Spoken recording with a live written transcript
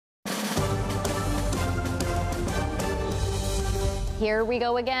Here we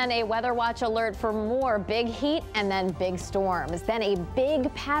go again, a weather watch alert for more big heat and then big storms, then a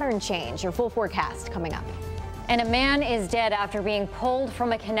big pattern change. Your full forecast coming up. And a man is dead after being pulled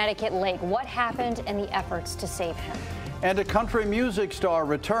from a Connecticut lake. What happened and the efforts to save him? And a country music star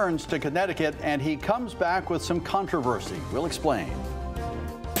returns to Connecticut, and he comes back with some controversy. We'll explain.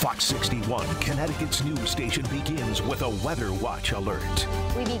 Fox 61, Connecticut's news station, begins with a weather watch alert.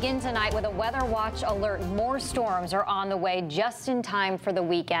 We begin tonight with a weather watch alert. More storms are on the way just in time for the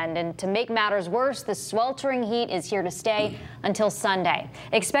weekend. And to make matters worse, the sweltering heat is here to stay until Sunday.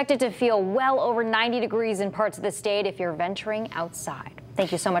 Expected to feel well over 90 degrees in parts of the state if you're venturing outside.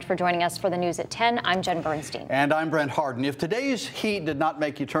 Thank you so much for joining us for the news at 10. I'm Jen Bernstein. And I'm Brent Harden. If today's heat did not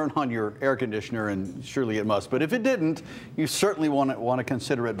make you turn on your air conditioner, and surely it must, but if it didn't, you certainly want to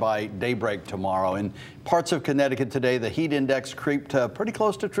consider it by daybreak tomorrow. In parts of Connecticut today, the heat index creeped pretty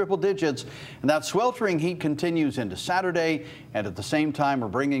close to triple digits, and that sweltering heat continues into Saturday, and at the same time, we're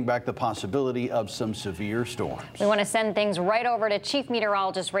bringing back the possibility of some severe storms. We want to send things right over to Chief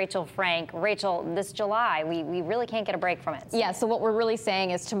Meteorologist Rachel Frank. Rachel, this July, we really can't get a break from it. Yeah, so what we're really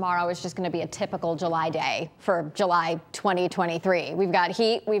saying is tomorrow is just going to be a typical July day for July 2023. We've got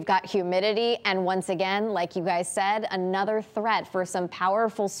heat, we've got humidity, and once again, like you guys said, another threat for some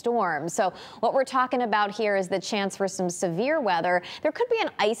powerful storms. So what we're talking about here is the chance for some severe weather. There could be an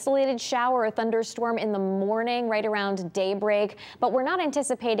isolated shower or thunderstorm in the morning right around daybreak, but we're not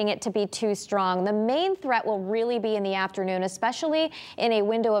anticipating it to be too strong. The main threat will really be in the afternoon, especially in a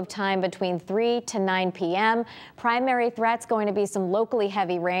window of time between 3 to 9 p.m. Primary threat's going to be some locally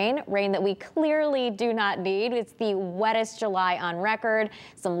heavy rain that we clearly do not need. It's the wettest July on record.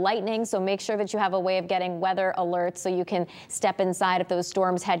 Some lightning, so make sure that you have a way of getting weather alerts so you can step inside if those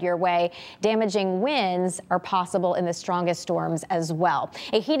storms head your way. Damaging winds are possible in the strongest storms as well.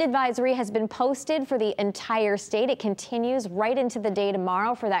 A heat advisory has been posted for the entire state. It continues right into the day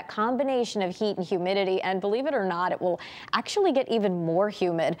tomorrow for that combination of heat and humidity, and believe it or not, it will actually get even more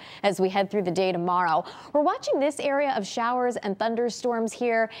humid as we head through the day tomorrow. We're watching this area of showers and thunderstorms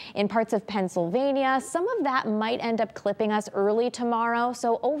here in parts of Pennsylvania. Some of that might end up clipping us early tomorrow.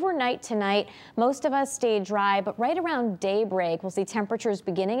 So overnight tonight, most of us stay dry, but right around daybreak, we'll see temperatures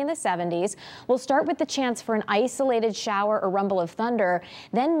beginning in the 70s. We'll start with the chance for an isolated shower or rumble of thunder.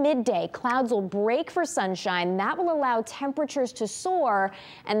 Then midday, clouds will break for sunshine. That will allow temperatures to soar,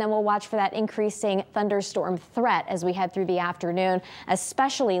 and then we'll watch for that increasing thunderstorm threat as we head through the afternoon,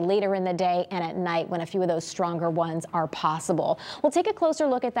 especially later in the day and at night when a few of those stronger ones are possible. We'll take a closer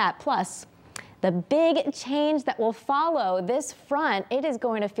look at that. Plus, the big change that will follow this front, it is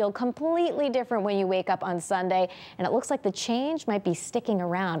going to feel completely different when you wake up on Sunday, and it looks like the change might be sticking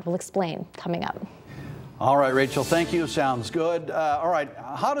around. We'll explain coming up. All right, Rachel, thank you. Sounds good. All right,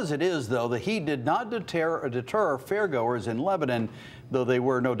 hot as it is, though, the heat did not deter fairgoers in Lebanon, though they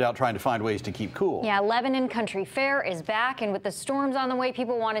were no doubt trying to find ways to keep cool. Yeah, Lebanon Country Fair is back, and with the storms on the way,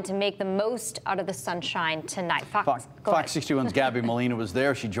 people wanted to make the most out of the sunshine tonight. Fox 61's Gabby Molina was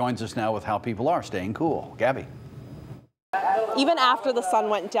there. She joins us now with how people are staying cool. Gabby. Even after the sun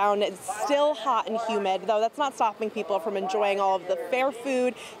went down, it's still hot and humid, though that's not stopping people from enjoying all of the fair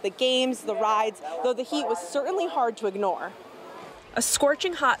food, the games, the rides, though the heat was certainly hard to ignore. A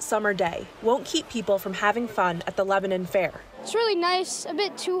scorching hot summer day won't keep people from having fun at the Lebanon Fair. It's really nice, a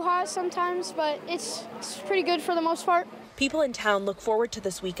bit too hot sometimes, but it's pretty good for the most part. People in town look forward to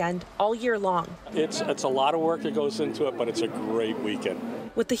this weekend all year long. It's a lot of work that goes into it, but it's a great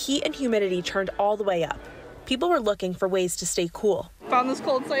weekend. With the heat and humidity turned all the way up, people were looking for ways to stay cool. Found this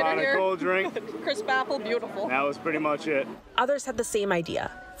cold cider Found here. a cold drink. Crisp apple, beautiful. That was pretty much it. Others had the same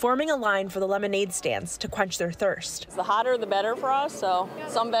idea, forming a line for the lemonade stands to quench their thirst. The hotter the better for us, so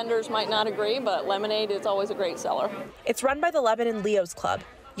some vendors might not agree, but lemonade is always a great seller. It's run by the Lebanon Leo's Club,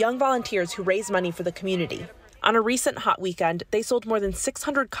 young volunteers who raise money for the community. On a recent hot weekend, they sold more than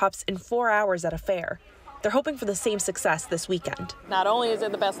 600 cups in 4 hours at a fair. They're hoping for the same success this weekend. Not only is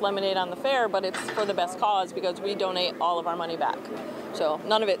it the best lemonade on the fair, but it's for the best cause because we donate all of our money back. So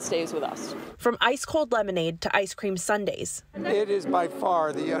none of it stays with us. From ice cold lemonade to ice cream sundaes. It is by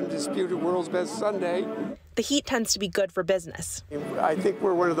far the undisputed world's best sundae. The heat tends to be good for business. I think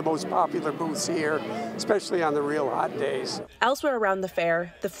we're one of the most popular booths here, especially on the real hot days. Elsewhere around the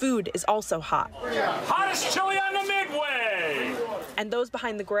fair, the food is also hot. Hottest chili on the Midway! And those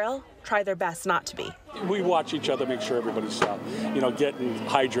behind the grill try their best not to be. We watch each other, make sure everybody's, getting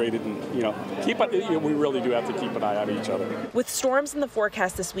hydrated and, we really do have to keep an eye on each other. With storms in the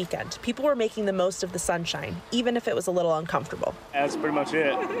forecast this weekend, people were making the most of the sunshine, even if it was a little uncomfortable. That's pretty much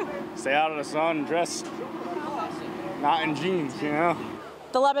it. Stay out of the sun, dress not in jeans,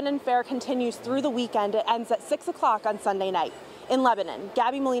 The Lebanon Fair continues through the weekend. It ends at 6 o'clock on Sunday night. In Lebanon,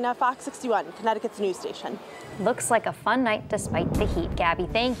 Gabby Molina, Fox 61, Connecticut's news station. Looks like a fun night despite the heat, Gabby.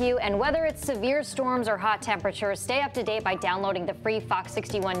 Thank you. And whether it's severe storms or hot temperatures, stay up to date by downloading the free Fox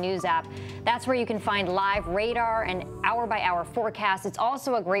 61 News app. That's where you can find live radar and hour-by-hour forecasts. It's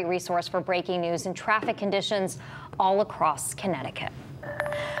also a great resource for breaking news and traffic conditions all across Connecticut.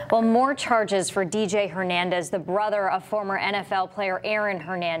 Well, more charges for DJ Hernandez, the brother of former NFL player Aaron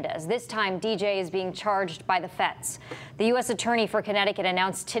Hernandez. This time, DJ is being charged by the feds. The U.S. Attorney for Connecticut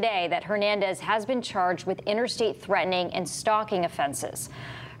announced today that Hernandez has been charged with interstate threatening and stalking offenses.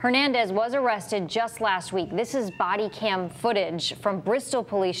 Hernandez was arrested just last week. This is body cam footage from Bristol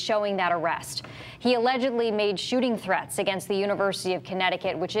police showing that arrest. He allegedly made shooting threats against the University of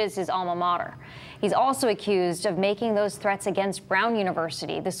Connecticut, which is his alma mater. He's also accused of making those threats against Brown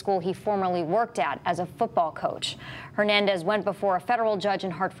University, the school he formerly worked at as a football coach. Hernandez went before a federal judge in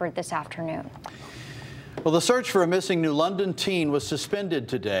Hartford this afternoon. Well, the search for a missing New London teen was suspended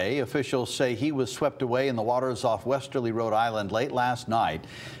today. Officials say he was swept away in the waters off Westerly, Rhode Island late last night.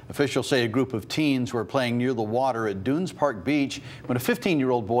 Officials say a group of teens were playing near the water at Dunes Park Beach when a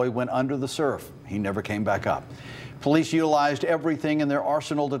 15-year-old boy went under the surf. He never came back up. Police utilized everything in their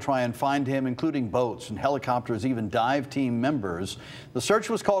arsenal to try and find him, including boats and helicopters, even dive team members. The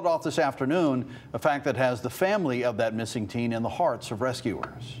search was called off this afternoon, a fact that has the family of that missing teen in the hearts of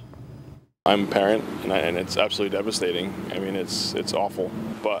rescuers. I'm a parent, and it's absolutely devastating. I mean, it's awful,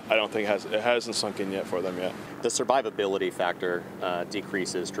 but I don't think it hasn't sunk in yet for them yet. The survivability factor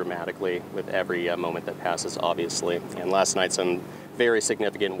decreases dramatically with every moment that passes, obviously. And last night, some very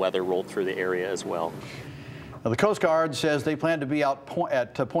significant weather rolled through the area as well. Now, the Coast Guard says they plan to be out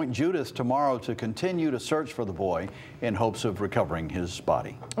at Point Judith tomorrow to continue to search for the boy in hopes of recovering his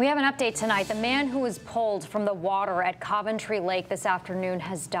body. We have an update tonight. The man who was pulled from the water at Coventry Lake this afternoon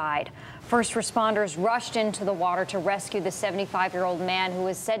has died. First responders rushed into the water to rescue the 75-year-old man who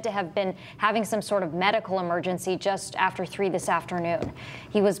is said to have been having some sort of medical emergency just after 3 this afternoon.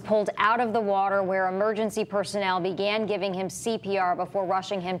 He was pulled out of the water where emergency personnel began giving him CPR before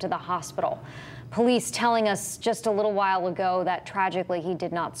rushing him to the hospital. Police telling us just a little while ago that tragically he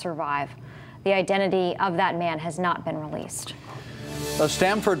did not survive. The identity of that man has not been released. A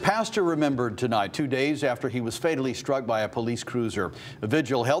Stamford pastor remembered tonight, 2 days after he was fatally struck by a police cruiser. A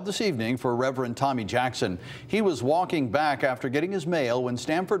vigil held this evening for Reverend Tommy Jackson. He was walking back after getting his mail when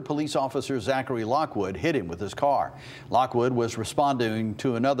Stamford police officer Zachary Lockwood hit him with his car. Lockwood was responding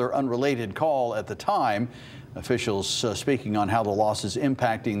to another unrelated call at the time. Officials speaking on how the loss is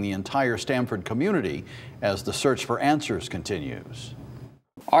impacting the entire Stamford community as the search for answers continues.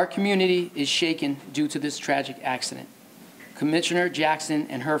 Our community is shaken due to this tragic accident. Commissioner Jackson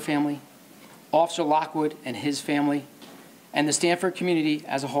and her family, Officer Lockwood and his family, and the Stamford community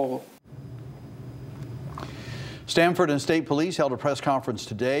as a whole. Stamford and State Police held a press conference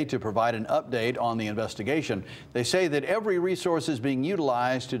today to provide an update on the investigation. They say that every resource is being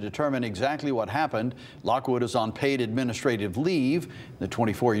utilized to determine exactly what happened. Lockwood is on paid administrative leave. The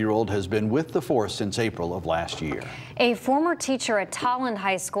 24-year-old has been with the force since April of last year. A former teacher at Tolland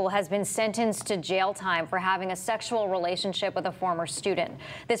High School has been sentenced to jail time for having a sexual relationship with a former student.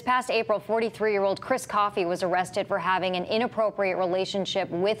 This past April, 43-year-old Chris Coffey was arrested for having an inappropriate relationship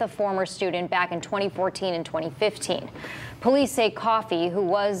with a former student back in 2014 and 2015. Police say Coffey, who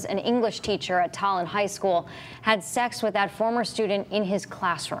was an English teacher at Tolland High School, had sex with that former student in his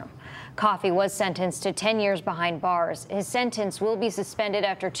classroom. Coffey was sentenced to 10 years behind bars. His sentence will be suspended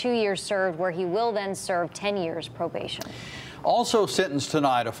after 2 years served, where he will then serve 10 years probation. Also sentenced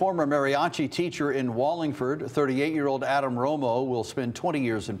tonight, a former mariachi teacher in Wallingford, 38-year-old Adam Romo, will spend 20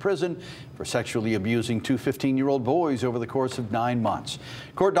 years in prison for sexually abusing 2 15-year-old boys over the course of 9 months.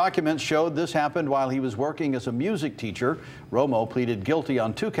 Court documents showed this happened while he was working as a music teacher. Romo pleaded guilty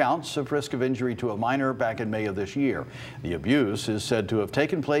on 2 counts of risk of injury to a minor back in May of this year. The abuse is said to have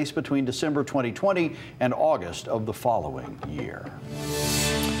taken place between December 2020 and August of the following year.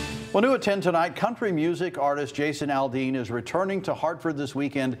 Well, new at 10 tonight, country music artist Jason Aldean is returning to Hartford this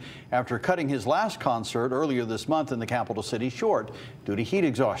weekend after cutting his last concert earlier this month in the capital city short due to heat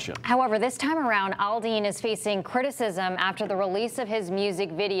exhaustion. However, this time around, Aldean is facing criticism after the release of his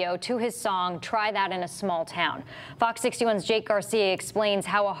music video to his song, Try That in a Small Town. Fox 61's Jake Garcia explains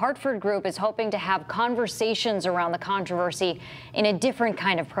how a Hartford group is hoping to have conversations around the controversy in a different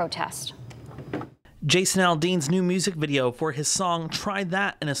kind of protest. Jason Aldean's new music video for his song Try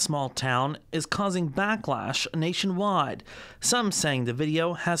That in a Small Town is causing backlash nationwide, some saying the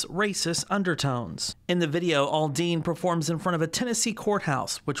video has racist undertones. In the video, Aldean performs in front of a Tennessee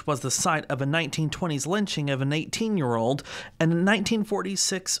courthouse, which was the site of a 1920s lynching of an 18-year-old and a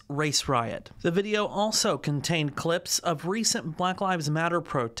 1946 race riot. The video also contained clips of recent Black Lives Matter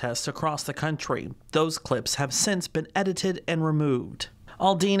protests across the country. Those clips have since been edited and removed.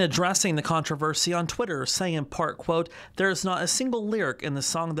 Aldean addressing the controversy on Twitter, saying in part, quote, "There is not a single lyric in the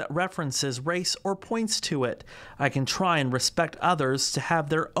song that references race or points to it. I can try and respect others to have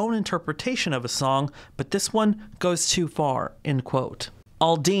their own interpretation of a song, but this one goes too far," end quote.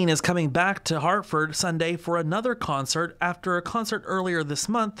 Aldean is coming back to Hartford Sunday for another concert after a concert earlier this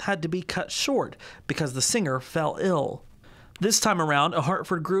month had to be cut short because the singer fell ill. This time around, a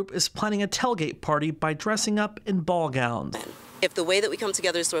Hartford group is planning a tailgate party by dressing up in ball gowns. If the way that we come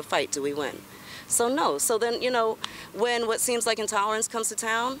together is to a fight, do we win? So no. So then, when what seems like intolerance comes to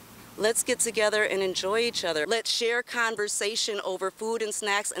town, let's get together and enjoy each other. Let's share conversation over food and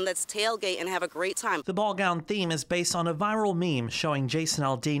snacks, and let's tailgate and have a great time. The ball gown theme is based on a viral meme showing Jason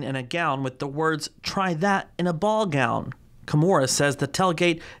Aldean in a gown with the words, "Try that in a ball gown." Kimura says the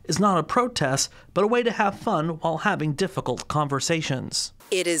tailgate is not a protest, but a way to have fun while having difficult conversations.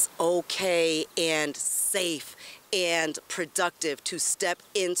 It is okay and safe and productive to step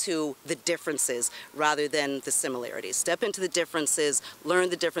into the differences rather than the similarities. Step into the differences, learn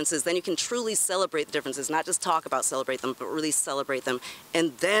the differences, then you can truly celebrate the differences, not just talk about celebrate them, but really celebrate them,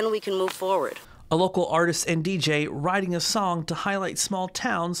 and then we can move forward. A local artist and DJ writing a song to highlight small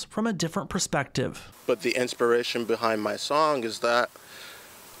towns from a different perspective. But the inspiration behind my song is that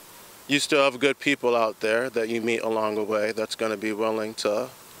you still have good people out there that you meet along the way that's going to be willing to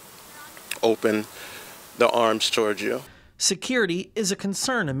open the arms towards you. Security is a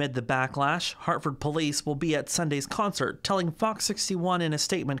concern amid the backlash. Hartford police will be at Sunday's concert, telling Fox 61 in a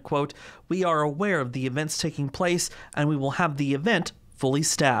statement, quote, "We are aware of the events taking place and we will have the event fully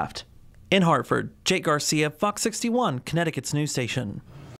staffed." In Hartford, Jake Garcia, Fox 61, Connecticut's news station.